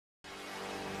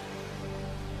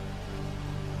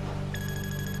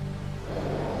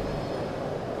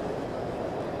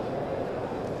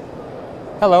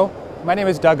Hello, my name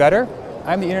is Doug Utter.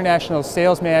 I'm the International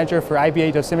Sales Manager for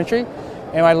IBA Dosimetry,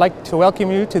 and I'd like to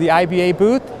welcome you to the IBA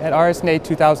booth at RSNA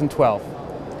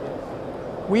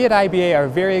 2012. We at IBA are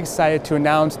very excited to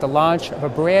announce the launch of a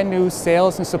brand new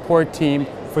sales and support team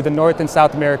for the North and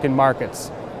South American markets.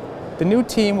 The new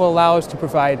team will allow us to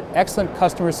provide excellent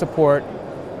customer support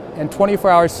and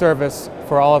 24-hour service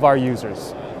for all of our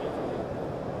users.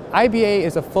 IBA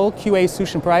is a full QA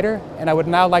solution provider, and I would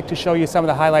now like to show you some of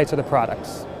the highlights of the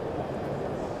products.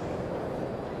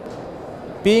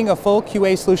 Being a full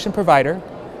QA solution provider,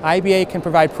 IBA can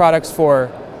provide products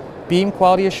for beam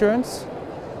quality assurance,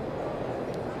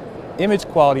 image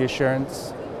quality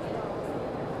assurance,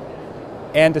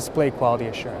 and display quality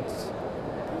assurance.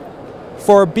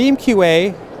 For beam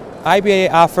QA,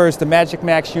 IBA offers the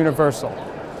MagicMax Universal.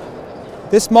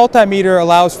 This multimeter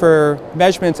allows for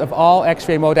measurements of all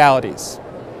X-ray modalities.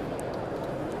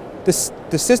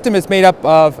 The system is made up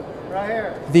of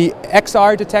the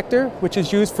XR detector, which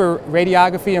is used for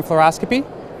radiography and fluoroscopy.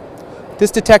 This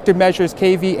detector measures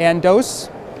kV and dose.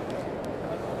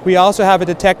 We also have a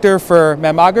detector for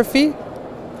mammography.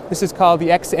 This is called the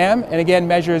XM, and again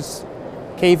measures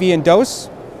kV and dose.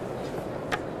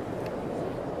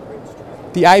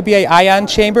 The IBA ion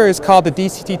chamber is called the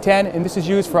DCT10, and this is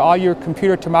used for all your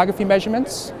computer tomography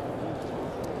measurements.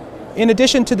 In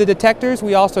addition to the detectors,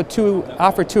 we also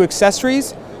offer two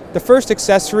accessories. The first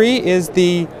accessory is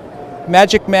the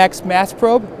MagicMax mass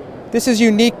probe. This is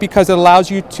unique because it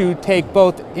allows you to take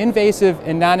both invasive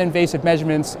and non-invasive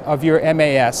measurements of your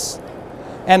MAS.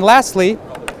 And lastly,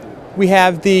 we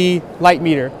have the light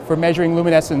meter for measuring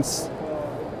luminescence.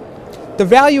 The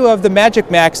value of the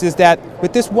MagicMax is that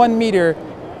with this 1 meter,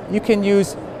 you can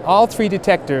use all 3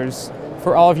 detectors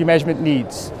for all of your measurement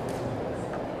needs.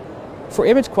 For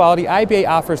image quality, IBA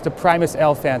offers the Primus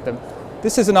L Phantom.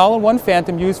 This is an all-in-one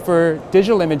Phantom used for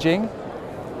digital imaging.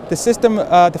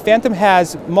 The Phantom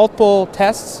has multiple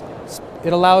tests.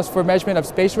 It allows for measurement of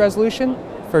spatial resolution,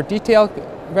 for detail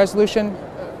resolution,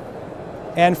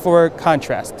 and for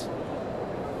contrast.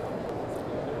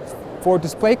 For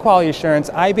display quality assurance,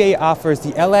 IBA offers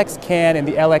the LXcan and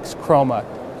the LX Chroma.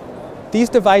 These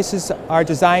devices are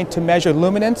designed to measure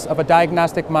luminance of a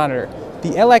diagnostic monitor. The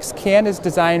LXcan is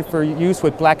designed for use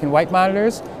with black and white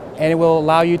monitors, and it will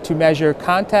allow you to measure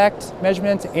contact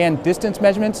measurements and distance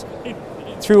measurements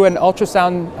through an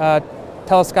ultrasound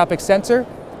telescopic sensor.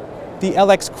 The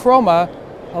LX Chroma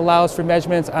allows for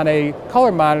measurements on a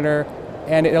color monitor,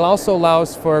 and it also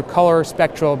allows for color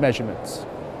spectral measurements.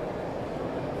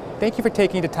 Thank you for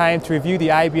taking the time to review the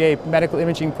IBA medical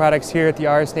imaging products here at the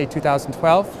RSNA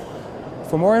 2012.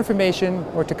 For more information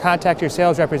or to contact your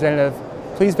sales representative,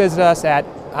 please visit us at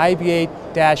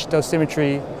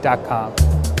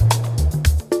iba-dosimetry.com.